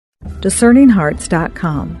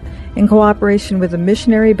DiscerningHearts.com, in cooperation with the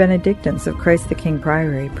Missionary Benedictines of Christ the King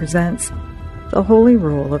Priory, presents The Holy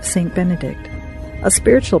Rule of St. Benedict, a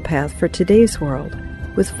spiritual path for today's world,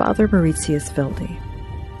 with Father Mauritius Wilde.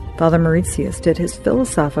 Father Mauritius did his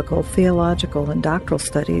philosophical, theological, and doctoral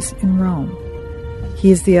studies in Rome. He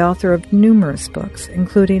is the author of numerous books,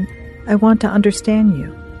 including I Want to Understand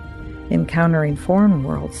You, Encountering Foreign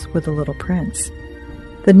Worlds with the Little Prince,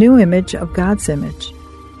 The New Image of God's Image,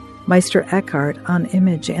 Meister Eckhart on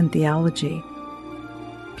Image and Theology,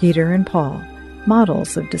 Peter and Paul,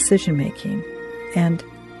 Models of Decision-Making, and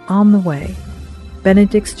On the Way,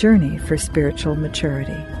 Benedict's Journey for Spiritual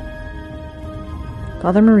Maturity.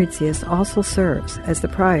 Father Mauritius also serves as the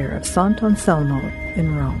prior of Sant'Anselmo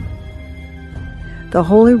in Rome. The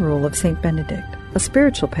Holy Rule of St. Benedict, a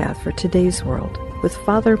spiritual path for today's world, with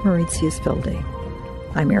Father Mauritius Wilde.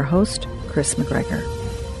 I'm your host, Chris McGregor.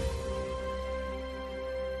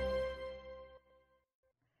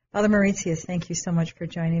 Father Mauritius, thank you so much for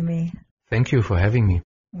joining me. Thank you for having me.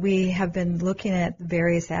 We have been looking at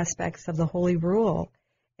various aspects of the Holy Rule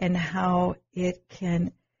and how it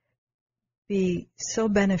can be so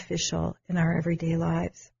beneficial in our everyday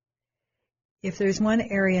lives. If there's one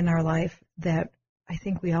area in our life that I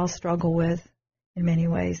think we all struggle with in many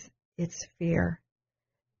ways, it's fear.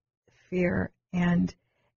 Fear. And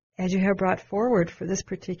as you have brought forward for this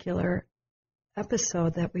particular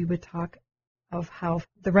episode, that we would talk of how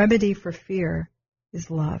the remedy for fear is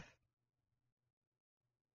love.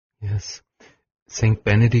 Yes. Saint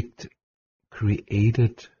Benedict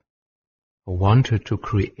wanted to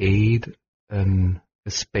create a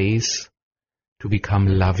space to become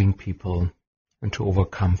loving people and to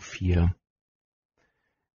overcome fear.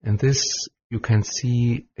 And this you can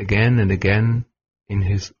see again and again in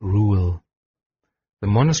his rule. The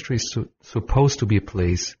monastery is supposed to be a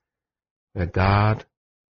place where God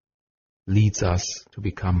leads us to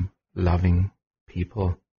become loving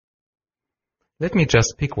people. Let me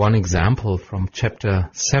just pick one example from chapter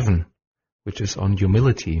 7, which is on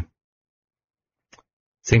humility.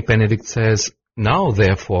 St. Benedict says, "Now,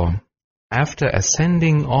 therefore, after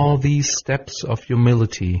ascending all these steps of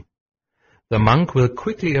humility, the monk will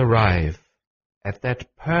quickly arrive at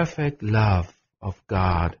that perfect love of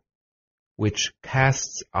God, which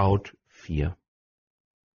casts out fear.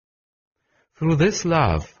 Through this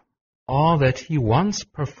love, all that he once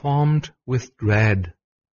performed with dread,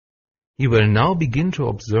 he will now begin to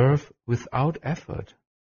observe without effort,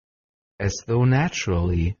 as though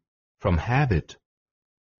naturally, from habit,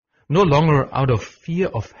 no longer out of fear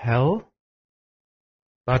of hell,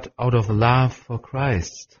 but out of love for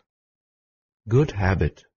Christ, good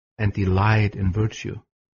habit, and delight in virtue.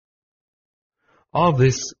 All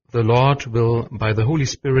this the Lord will, by the Holy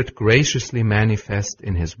Spirit, graciously manifest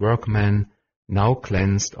in his workman, now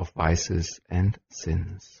cleansed of vices and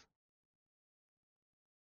sins."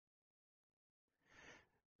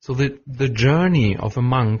 So the journey of a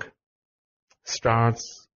monk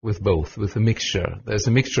starts with both, with a mixture. There's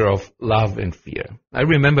a mixture of love and fear. I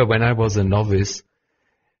remember when I was a novice,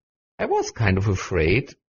 I was kind of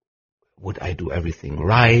afraid. Would I do everything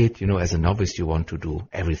right? You know, as a novice, you want to do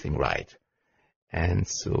everything right. And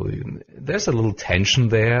so there's a little tension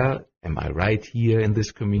there. Am I right here in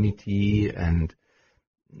this community? And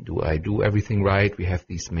do I do everything right? We have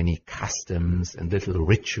these many customs and little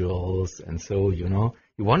rituals. And so, you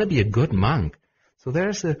want to be a good monk. So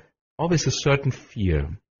there's always a certain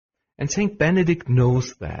fear. And St. Benedict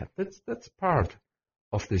knows that. That's part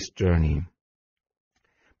of this journey.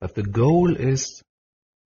 But the goal is,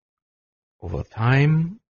 over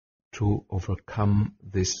time, to overcome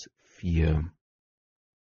this fear,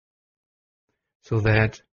 so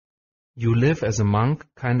that you live as a monk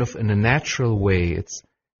kind of in a natural way. It's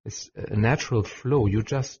a natural flow. You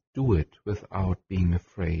just do it without being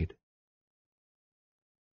afraid.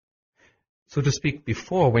 So to speak,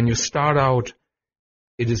 before, when you start out,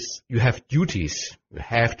 you have duties. You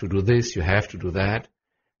have to do this, you have to do that.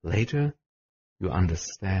 Later, you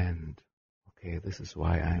understand, okay, this is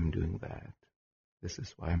why I am doing that. This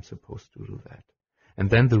is why I'm supposed to do that. And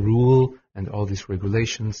then the rule and all these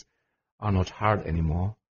regulations are not hard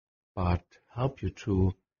anymore, but help you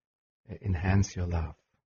to enhance your love.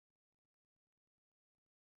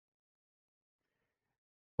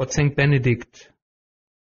 What St. Benedict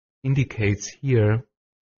indicates here,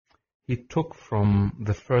 he took from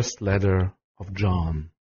the first letter of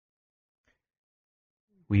John.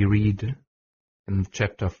 We read in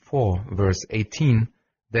chapter 4, verse 18,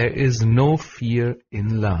 "There is no fear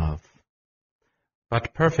in love,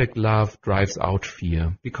 but perfect love drives out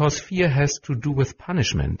fear, because fear has to do with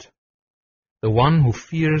punishment. The one who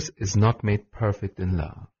fears is not made perfect in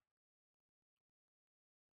love."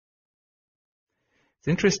 It's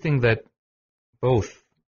interesting that both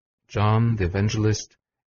John the Evangelist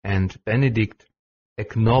and Benedict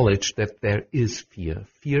acknowledge that there is fear.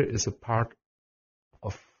 Fear is part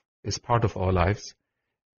of our lives,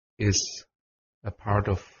 is a part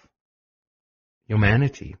of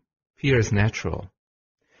humanity. Fear is natural.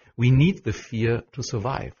 We need the fear to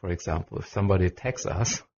survive. For example, if somebody attacks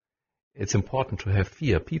us, it's important to have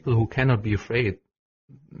fear. People who cannot be afraid,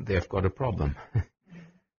 they've got a problem.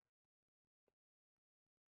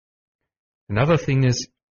 Another thing is,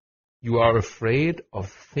 you are afraid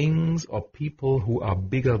of things or people who are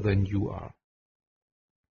bigger than you are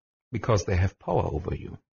because they have power over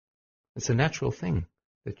you. It's a natural thing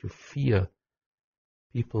that you fear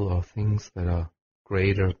people or things that are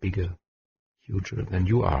greater, bigger, huger than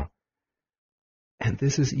you are. And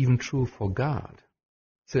this is even true for God.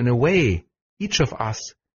 So in a way, each of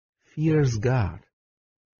us fears God,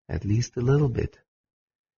 at least a little bit,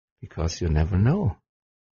 because you never know.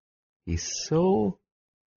 He's so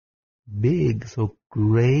big, so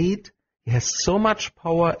great. He has so much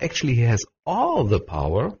power. Actually, he has all the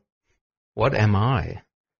power. What am I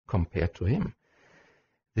compared to him?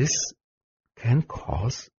 This can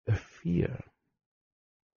cause a fear.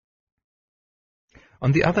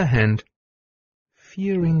 On the other hand,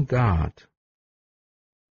 fearing God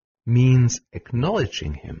means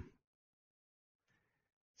acknowledging him.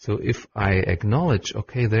 So if I acknowledge,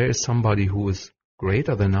 okay, there is somebody who is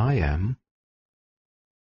greater than I am,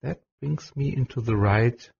 that brings me into the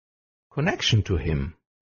right connection to him.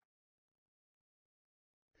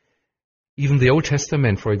 Even the Old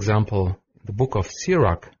Testament, for example, in the book of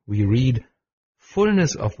Sirach, we read,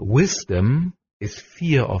 fullness of wisdom is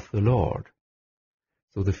fear of the Lord.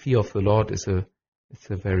 So the fear of the Lord is a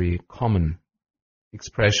very common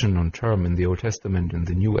expression and term in the Old Testament and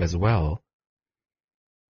the New as well.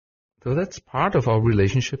 So that's part of our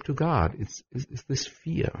relationship to God. It's this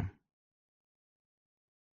fear.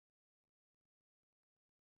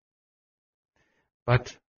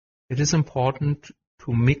 But it is important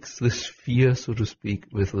to mix this fear, so to speak,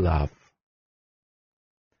 with love.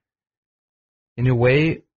 In a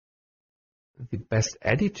way, the best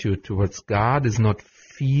attitude towards God is not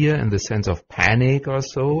fear in the sense of panic or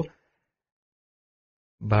so,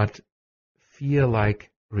 but fear like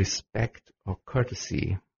respect or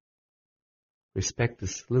courtesy. Respect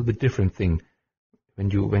is a little bit different thing. When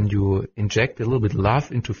you inject a little bit love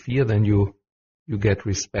into fear, then you get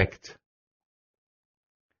respect.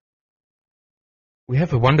 We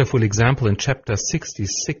have a wonderful example in chapter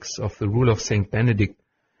 66 of the Rule of Saint Benedict,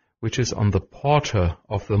 which is on the porter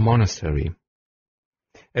of the monastery.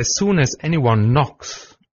 As soon as anyone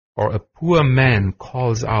knocks or a poor man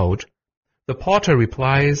calls out, the porter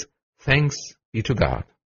replies, "Thanks be to God,"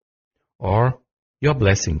 or "Your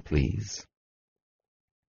blessing, please."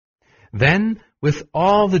 Then, with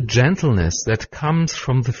all the gentleness that comes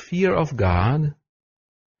from the fear of God,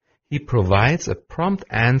 he provides a prompt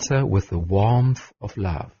answer with the warmth of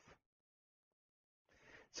love.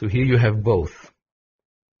 So here you have both.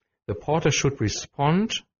 The porter should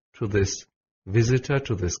respond to this visitor,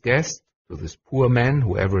 to this guest, to this poor man,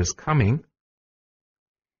 whoever is coming,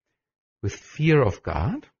 with fear of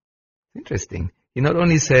God. Interesting. He not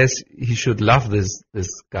only says he should love this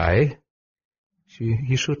guy,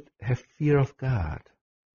 he should have fear of God,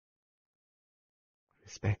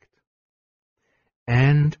 respect,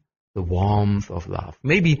 and the warmth of love.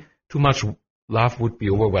 Maybe too much love would be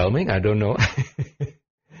overwhelming, I don't know.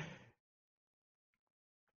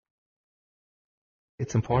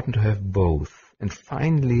 It's important to have both. And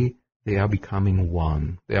finally, they are becoming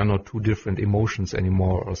one. They are not two different emotions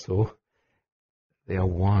anymore or so. They are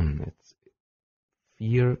one. It's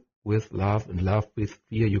fear with love and love with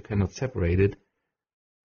fear. You cannot separate it.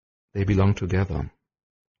 They belong together.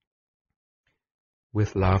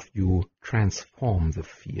 With love, you transform the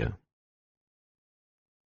fear.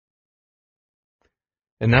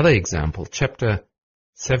 Another example, chapter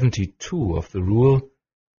 72 of the Rule,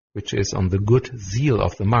 which is on the good zeal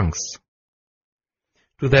of the monks.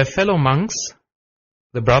 To their fellow monks,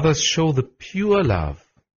 the brothers show the pure love.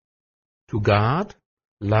 To God,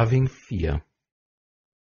 loving fear.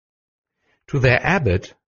 To their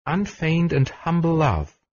abbot, unfeigned and humble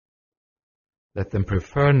love. Let them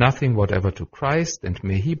prefer nothing whatever to Christ, and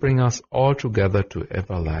may he bring us all together to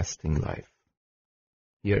everlasting life.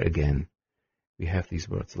 Here again, we have these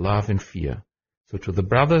words, love and fear. So to the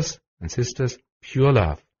brothers and sisters, pure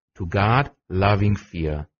love. To God, loving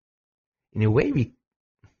fear. In a way, we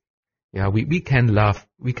can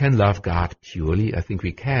love God purely. I think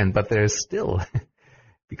we can, but there is still,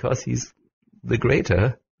 because he's the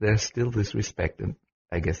greater, there's still this respect, and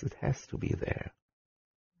I guess it has to be there.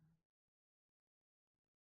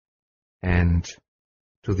 And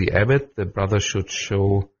to the abbot, the brother should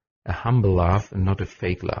show a humble love and not a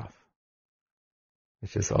fake love,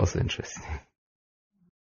 which is also interesting.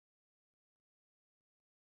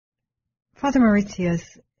 Father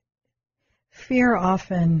Mauritius, fear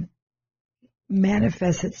often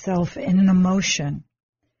manifests itself in an emotion.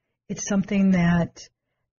 It's something that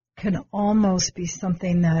can almost be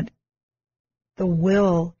something that the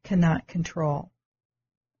will cannot control.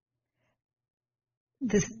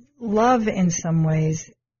 This love, in some ways,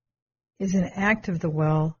 is an act of the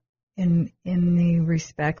will in the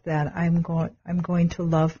respect that I'm going to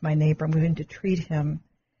love my neighbor. I'm going to treat him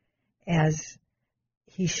as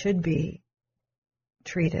he should be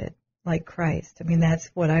treated, like Christ. I mean, that's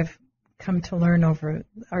what I've come to learn over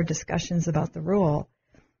our discussions about the rule.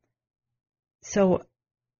 So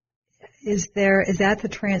is that the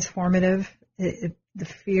transformative? The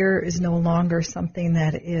fear is no longer something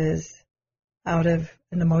that is out of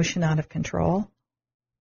an emotion, out of control?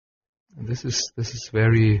 This is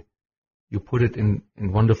very, you put it in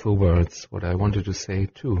wonderful words, what I wanted to say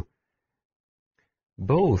too.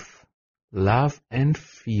 Both love and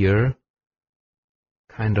fear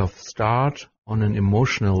kind of start on an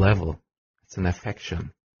emotional level. It's an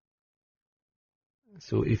affection.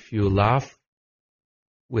 So if you love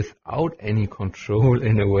without any control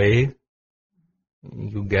in a way,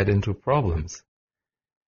 you get into problems.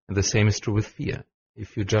 And the same is true with fear.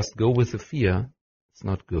 If you just go with the fear, it's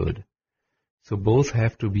not good. So both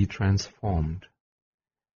have to be transformed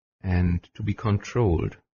and to be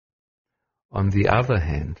controlled. On the other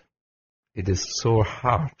hand, it is so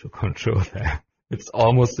hard to control that. It's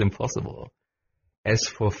almost impossible. As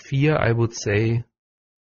for fear, I would say,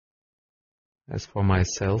 as for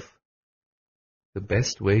myself, the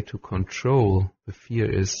best way to control the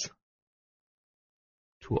fear is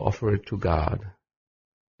to offer it to God.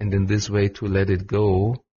 And in this way to let it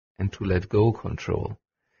go and to let go control.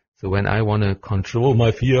 So when I want to control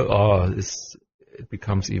my fear, it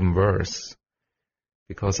becomes even worse.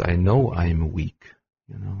 Because I know I'm weak,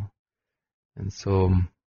 And so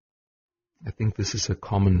I think this is a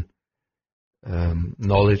common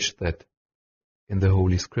knowledge that in the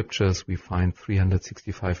Holy Scriptures we find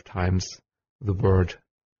 365 times the word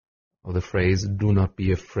or the phrase, do not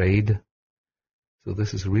be afraid. So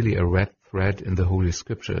this is really a red thread in the Holy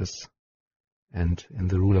Scriptures and in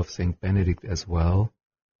the rule of Saint Benedict as well,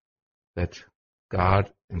 that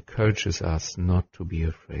God encourages us not to be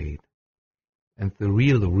afraid. And the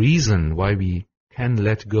real reason why we can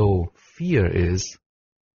let go fear is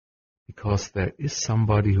because there is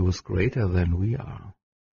somebody who is greater than we are.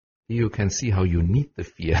 You can see how you need the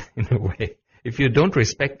fear in a way. If you don't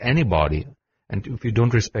respect anybody, and if you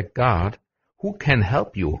don't respect God, who can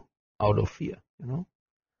help you out of fear,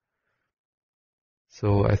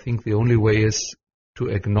 So I think the only way is to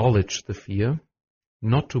acknowledge the fear,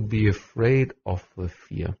 not to be afraid of the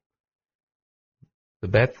fear. The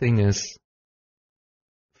bad thing is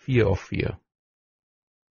fear of fear.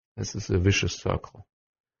 This is a vicious circle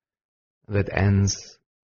that ends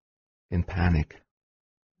in panic.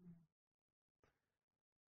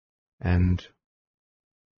 And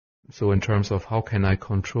so in terms of how can I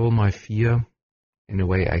control my fear, in a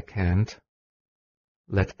way I can't.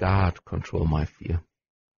 Let God control my fear.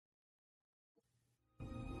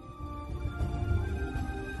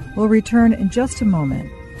 We'll return in just a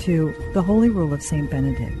moment to The Holy Rule of St.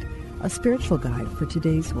 Benedict, a spiritual guide for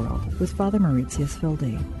today's world with Father Mauritius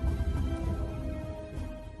Wilde.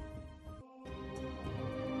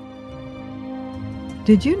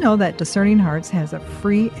 Did you know that Discerning Hearts has a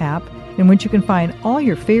free app in which you can find all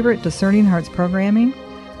your favorite Discerning Hearts programming?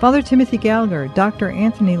 Father Timothy Gallagher, Dr.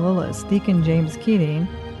 Anthony Lillis, Deacon James Keating,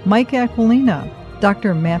 Mike Aquilina,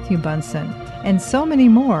 Dr. Matthew Bunson, and so many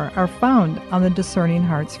more are found on the Discerning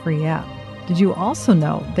Hearts free app. Did you also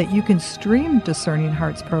know that you can stream Discerning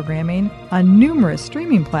Hearts programming on numerous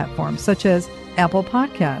streaming platforms such as Apple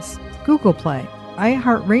Podcasts, Google Play,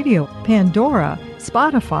 iHeartRadio, Pandora,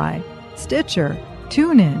 Spotify, Stitcher,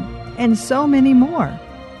 TuneIn, and so many more?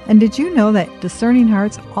 And did you know that Discerning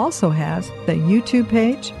Hearts also has the YouTube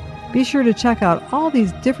page? Be sure to check out all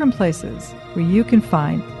these different places where you can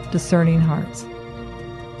find Discerning Hearts.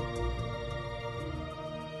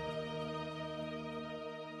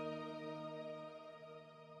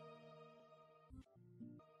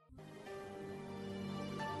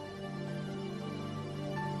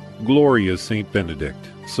 Glorious Saint Benedict,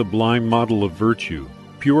 sublime model of virtue,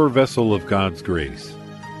 pure vessel of God's grace,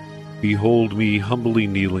 behold me humbly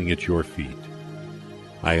kneeling at your feet.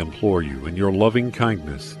 I implore you in your loving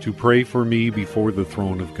kindness to pray for me before the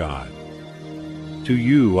throne of God. To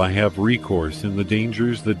you I have recourse in the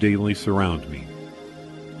dangers that daily surround me.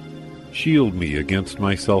 Shield me against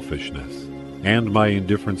my selfishness and my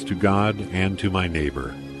indifference to God and to my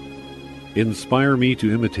neighbor. Inspire me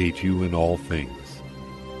to imitate you in all things.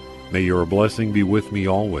 May your blessing be with me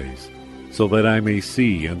always, so that I may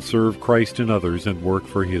see and serve Christ in others and work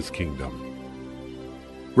for his kingdom.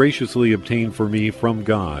 Graciously obtain for me from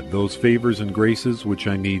God those favors and graces which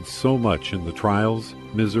I need so much in the trials,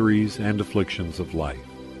 miseries, and afflictions of life.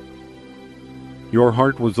 Your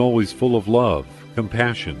heart was always full of love,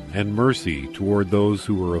 compassion, and mercy toward those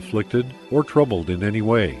who were afflicted or troubled in any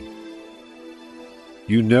way.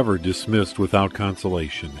 You never dismissed without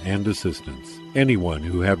consolation and assistance anyone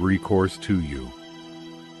who had recourse to you.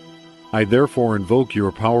 I therefore invoke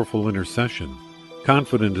your powerful intercession,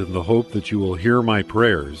 confident in the hope that you will hear my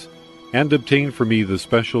prayers and obtain for me the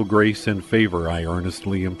special grace and favor I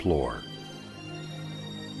earnestly implore.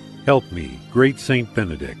 Help me, great Saint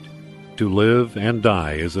Benedict, to live and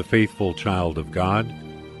die as a faithful child of God,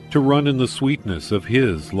 to run in the sweetness of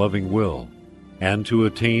his loving will, and to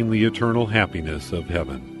attain the eternal happiness of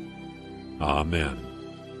heaven. Amen.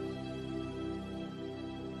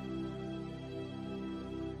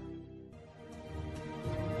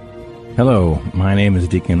 Hello, my name is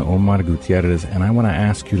Deacon Omar Gutierrez, and I want to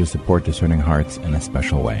ask you to support Discerning Hearts in a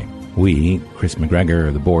special way. We, Chris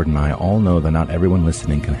McGregor, the board, and I all know that not everyone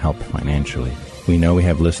listening can help financially. We know we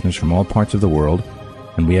have listeners from all parts of the world,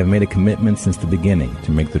 and we have made a commitment since the beginning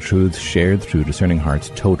to make the truths shared through Discerning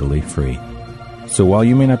Hearts totally free. So while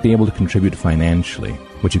you may not be able to contribute financially,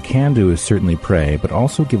 what you can do is certainly pray, but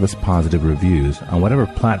also give us positive reviews on whatever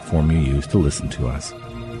platform you use to listen to us.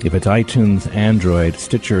 If it's iTunes, Android,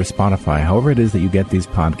 Stitcher, Spotify, however it is that you get these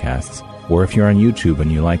podcasts, or if you're on YouTube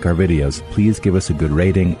and you like our videos, please give us a good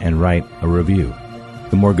rating and write a review.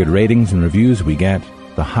 The more good ratings and reviews we get,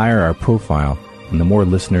 the higher our profile, and the more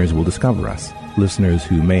listeners will discover us, listeners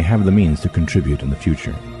who may have the means to contribute in the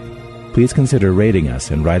future. Please consider rating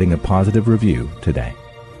us and writing a positive review today.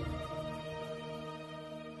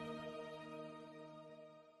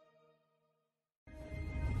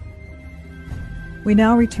 We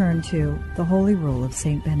now return to The Holy Rule of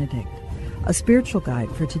St. Benedict, a spiritual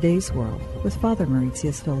guide for today's world with Father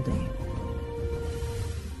Mauritius Wilde.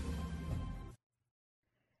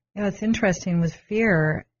 It's interesting with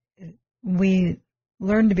fear. We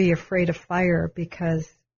learn to be afraid of fire because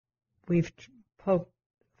we've poked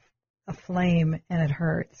a flame and it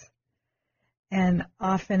hurts. And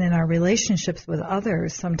often in our relationships with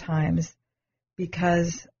others, sometimes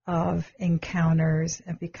because of encounters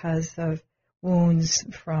and because of wounds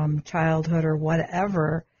from childhood or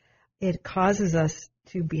whatever, it causes us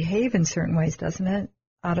to behave in certain ways, doesn't it?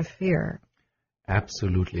 Out of fear.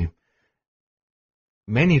 Absolutely.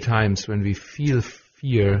 Many times when we feel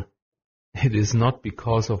fear, it is not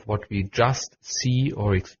because of what we just see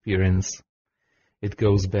or experience. It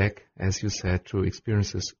goes back, as you said, to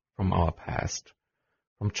experiences from our past,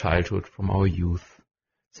 from childhood, from our youth.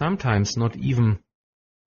 Sometimes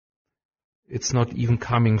it's not even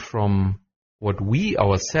coming from what we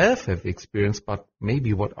ourselves have experienced, but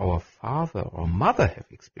maybe what our father or mother have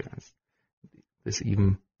experienced. This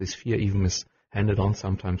fear even is handed on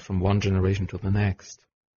sometimes from one generation to the next.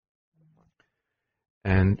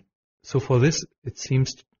 And so for this, it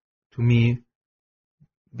seems to me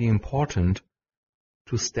be important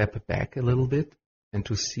to step back a little bit and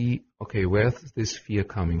to see, okay, where's this fear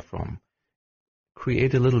coming from?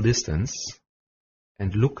 Create a little distance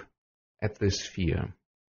and look at this fear,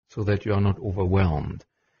 so that you are not overwhelmed.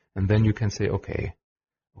 And then you can say, okay,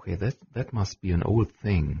 that must be an old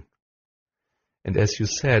thing. And as you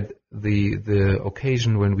said, the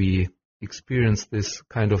occasion when we experience this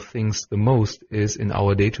kind of things the most is in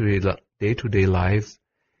our day-to-day lives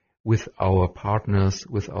with our partners,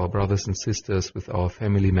 with our brothers and sisters, with our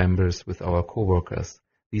family members, with our co-workers.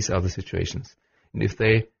 These are the situations. And if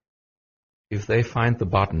they find the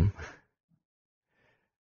button,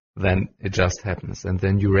 then it just happens. And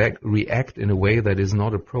then you react in a way that is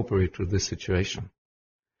not appropriate to this situation.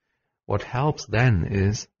 What helps then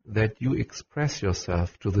is that you express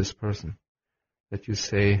yourself to this person. That you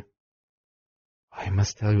say, I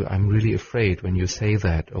must tell you, I'm really afraid when you say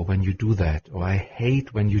that, or when you do that, or I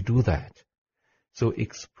hate when you do that. So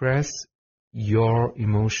express your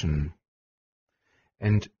emotion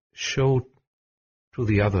and show to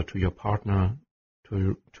the other, to your partner,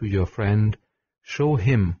 to your friend, show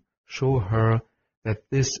him, show her that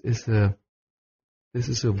this is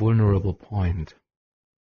a vulnerable point.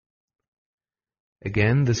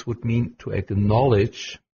 Again, this would mean to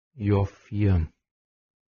acknowledge your fear.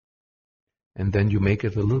 And then you make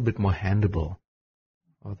it a little bit more handleable.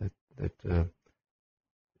 Or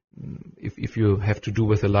if you have to do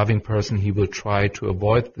with a loving person, he will try to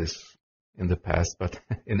avoid this in the past, but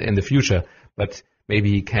in the future, but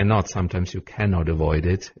maybe you cannot. Sometimes you cannot avoid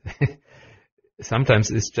it. Sometimes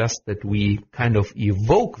it's just that we kind of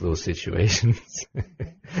evoke those situations.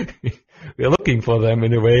 We are looking for them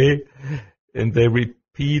in a way, and they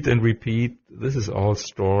repeat and repeat. This is all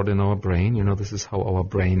stored in our brain. This is how our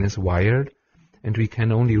brain is wired, and we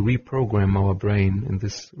can only reprogram our brain in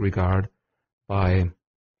this regard by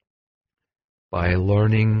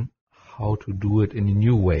learning how to do it in a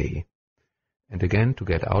new way. And again, to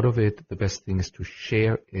get out of it, the best thing is to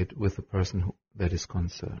share it with the person that is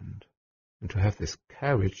concerned. And to have this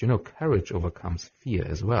courage, courage overcomes fear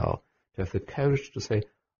as well. To have the courage to say,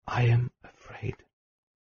 I am afraid.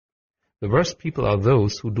 The worst people are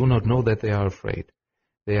those who do not know that they are afraid.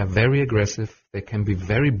 They are very aggressive. They can be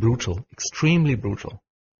very brutal, extremely brutal.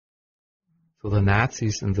 So the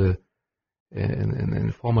Nazis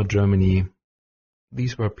in former Germany,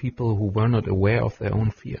 these were people who were not aware of their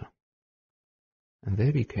own fear. And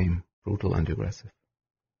they became brutal and aggressive.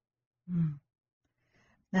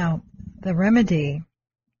 Now, the remedy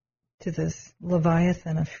to this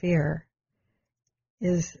Leviathan of fear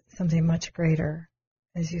is something much greater.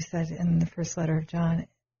 As you said in the first letter of John,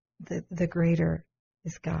 the greater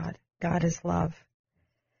is God. God is love.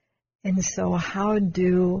 And so how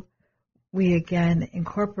do we again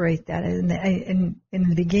incorporate that? In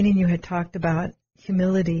the beginning you had talked about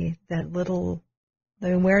humility, the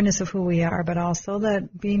awareness of who we are, but also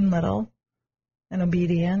that being little and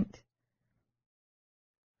obedient.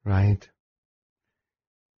 Right.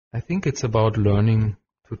 I think it's about learning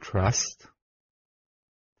to trust.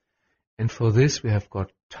 And for this we have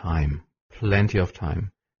got time, plenty of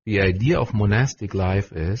time. The idea of monastic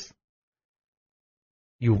life is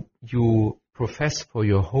you profess for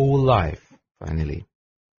your whole life, finally.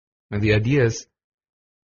 And the idea is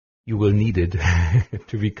you will need it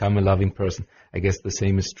to become a loving person. I guess the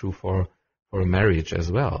same is true for a marriage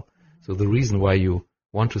as well. So the reason why you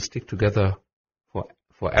want to stick together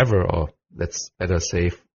forever, or let's better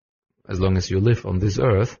say as long as you live on this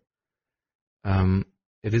earth,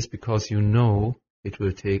 it is because you know it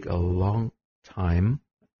will take a lot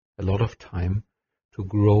of time to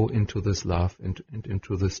grow into this love and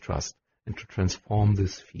into this trust and to transform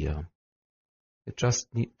this fear. It just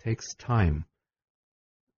takes time.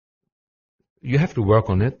 You have to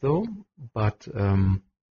work on it though, but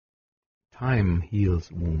time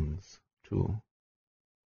heals wounds too.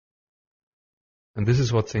 And this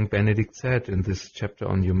is what St. Benedict said in this chapter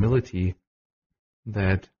on humility,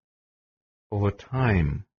 that over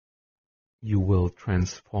time you will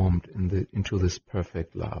transform into this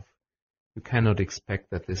perfect love. You cannot expect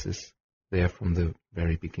that this is there from the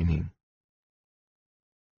very beginning.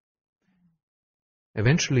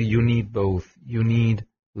 Eventually you need both. You need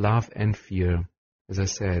love and fear. As I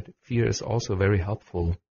said, fear is also very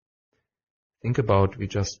helpful. Think about, we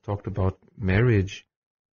just talked about marriage.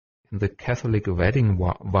 In the Catholic wedding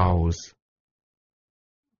vows,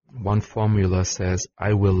 one formula says,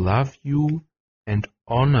 I will love you and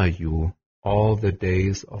honor you all the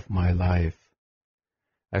days of my life.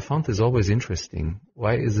 I found this always interesting.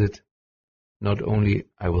 Why is it not only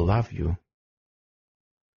I will love you?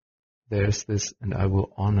 There's this, and I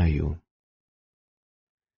will honor you.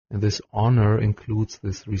 And this honor includes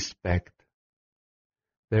this respect.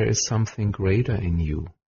 There is something greater in you,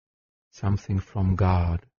 something from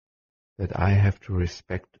God that I have to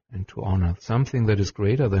respect and to honor, something that is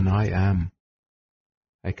greater than I am.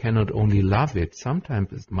 I cannot only love it,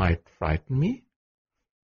 sometimes it might frighten me,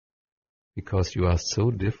 because you are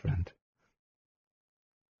so different.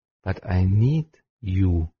 But I need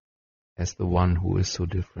you as the one who is so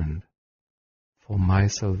different for my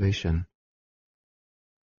salvation.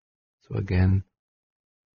 So again,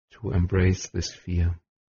 to embrace this fear.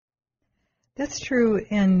 That's true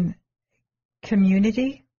in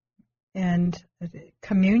community and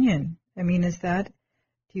communion. I mean, do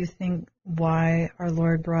you think, why our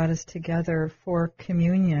Lord brought us together for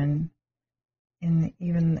communion in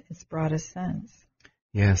even its broadest sense?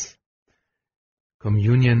 Yes.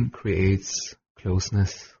 Communion creates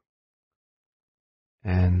closeness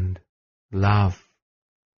and love.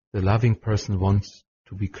 The loving person wants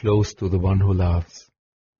to be close to the one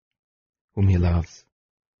whom he loves.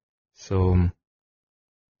 So,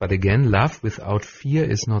 but again, love without fear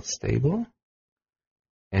is not stable,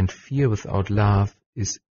 and fear without love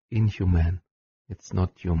is inhuman. It's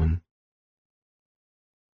not human.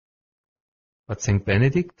 But St.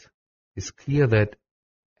 Benedict is clear that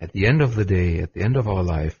at the end of the day, at the end of our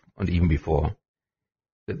life, and even before,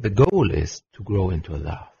 that the goal is to grow into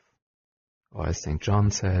love. Or as St. John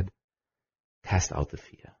said, cast out the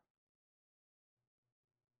fear.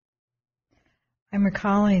 I'm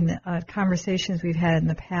recalling conversations we've had in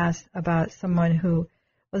the past about someone who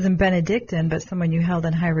wasn't Benedictine, but someone you held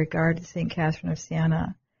in high regard, St. Catherine of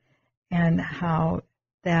Siena, and how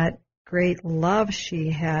that great love she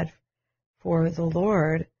had for the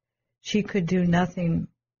Lord, she could do nothing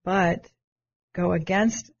but go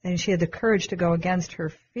against, and she had the courage to go against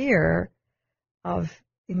her fear of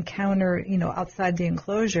encounter, outside the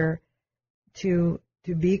enclosure, to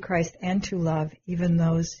be Christ and to love even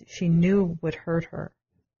those she knew would hurt her.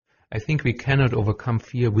 I think we cannot overcome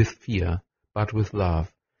fear with fear, but with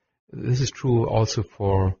love. This is true also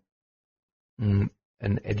for an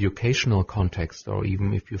educational context, or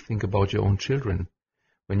even if you think about your own children.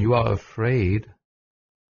 When you are afraid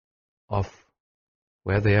of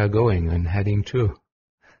where they are going and heading to,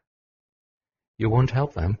 you won't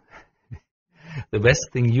help them. The best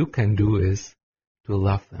thing you can do is to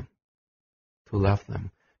love them. To love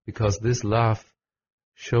them. Because this love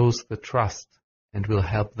shows the trust and will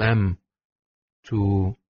help them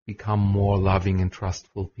to become more loving and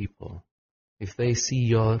trustful people. If they see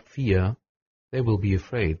your fear, they will be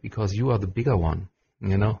afraid because you are the bigger one,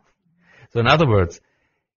 So in other words,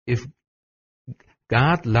 if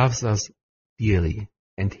God loves us dearly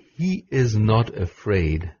and He is not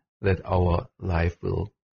afraid that our life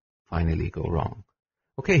will finally go wrong.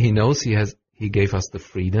 Okay, He knows He gave us the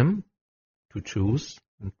freedom to choose,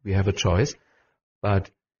 and we have a choice, but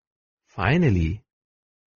finally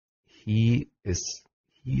He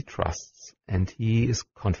trusts and He is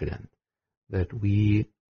confident that we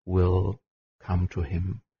will come to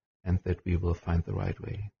Him and that we will find the right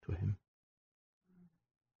way to Him.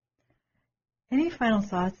 Any final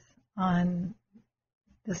thoughts on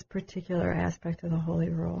this particular aspect of the Holy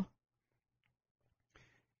Rule?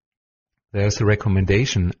 There's a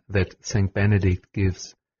recommendation that St. Benedict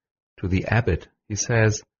gives to the abbot. He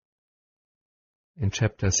says in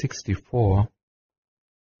chapter 64,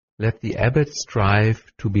 "Let the abbot strive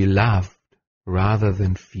to be loved rather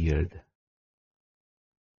than feared."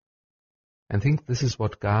 I think this is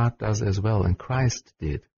what God does as well, and Christ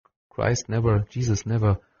did. Jesus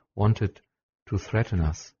never wanted to threaten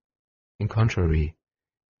us. In contrary,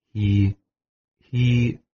 He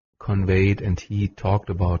conveyed and He talked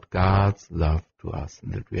about God's love to us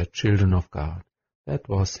and that we are children of God. That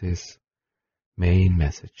was His main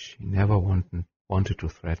message. He never wanted to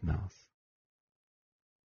threaten us.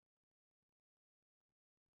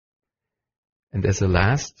 And as a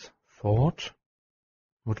last thought,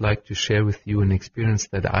 I would like to share with you an experience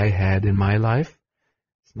that I had in my life.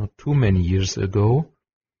 It's not too many years ago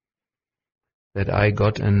that I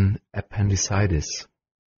got an appendicitis.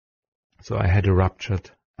 So I had a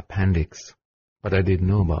ruptured appendix, but I didn't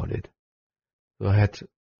know about it. So I had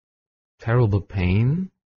terrible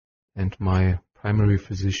pain, and my primary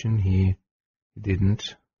physician, he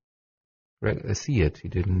didn't see it, he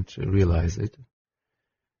didn't realize it.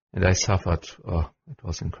 And I suffered. Oh, it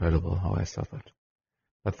was incredible how I suffered.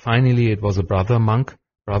 But finally it was a brother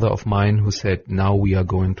of mine, who said, now we are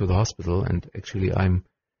going to the hospital, and actually I'm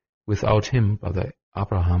without him, Brother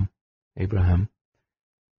Abraham,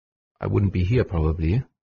 I wouldn't be here probably.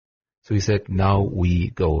 So he said, now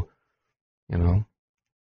we go,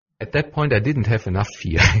 At that point I didn't have enough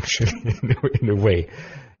fear, actually, in a way.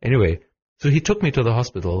 Anyway, so he took me to the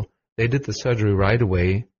hospital. They did the surgery right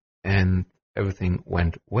away, and everything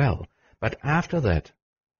went well. But after that,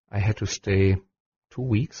 I had to stay 2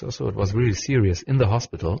 weeks or so. It was really serious in the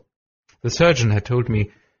hospital. The surgeon had told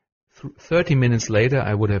me 30 minutes later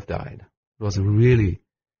I would have died. It was really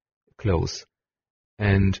close.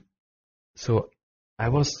 And so I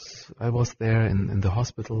was there in the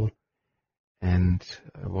hospital, and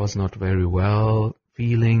I was not very well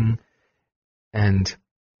feeling, and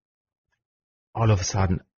all of a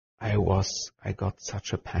sudden I got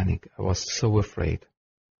such a panic. I was so afraid.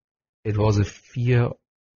 It was a fear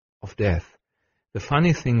of death. The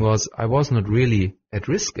funny thing was, I was not really at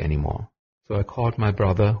risk anymore. So I called my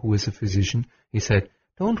brother, who is a physician. He said,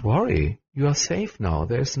 don't worry, you are safe now.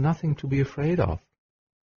 There's nothing to be afraid of.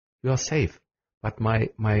 You are safe. But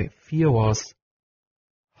my fear was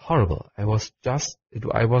horrible. I was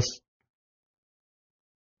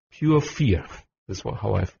pure fear. This was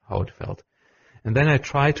how it felt. And then I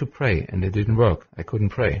tried to pray, and it didn't work. I couldn't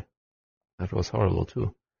pray. That was horrible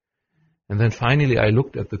too. And then finally I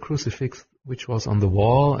looked at the crucifix which was on the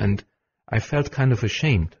wall, and I felt kind of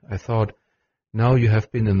ashamed. I thought, now you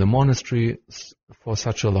have been in the monastery for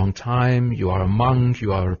such a long time, you are a monk,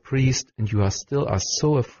 you are a priest, and you still are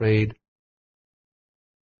so afraid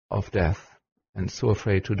of death and so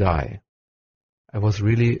afraid to die. I was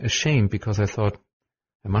really ashamed because I thought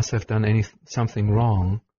I must have done something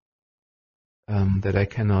wrong that I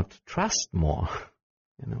cannot trust more.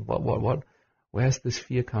 Where's this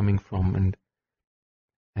fear coming from?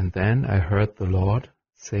 And then I heard the Lord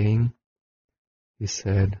saying, He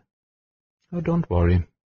said, "Oh, don't worry.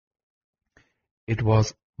 It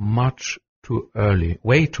was much too early,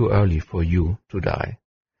 way too early for you to die.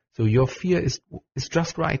 So your fear is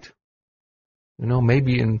just right.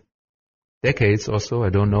 Maybe in decades or so, I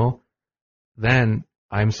don't know, then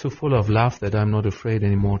I'm so full of love that I'm not afraid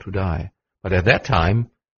anymore to die. But at that time,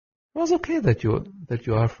 it was okay that you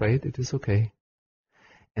are afraid. It is okay."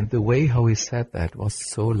 And the way how He said that was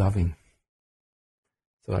so loving.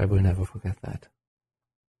 So I will never forget that.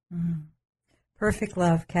 Perfect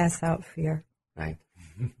love casts out fear. Right.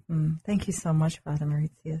 Thank you so much, Father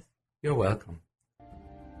Mauritius. You're welcome.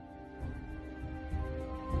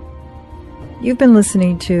 You've been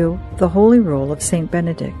listening to The Holy Rule of St.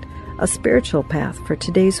 Benedict, a spiritual path for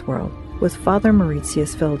today's world with Father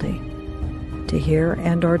Mauritius Wilde. To hear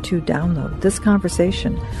and or to download this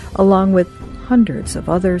conversation, along with hundreds of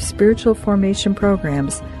other spiritual formation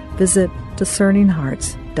programs, visit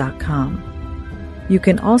discerninghearts.com. You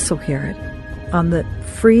can also hear it on the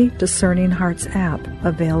free Discerning Hearts app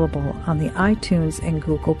available on the iTunes and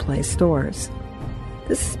Google Play stores.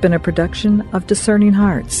 This has been a production of Discerning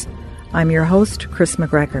Hearts. I'm your host, Chris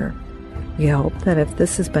McGregor. We hope that if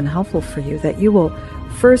this has been helpful for you, that you will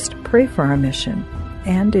first pray for our mission,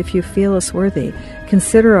 and if you feel us worthy,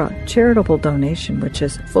 consider a charitable donation which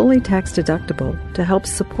is fully tax-deductible to help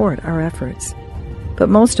support our efforts. But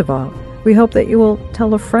most of all, we hope that you will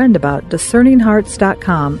tell a friend about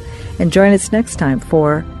discerninghearts.com and join us next time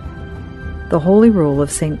for The Holy Rule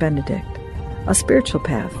of St. Benedict, a spiritual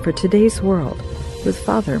path for today's world with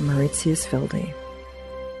Father Mauritius Wilde.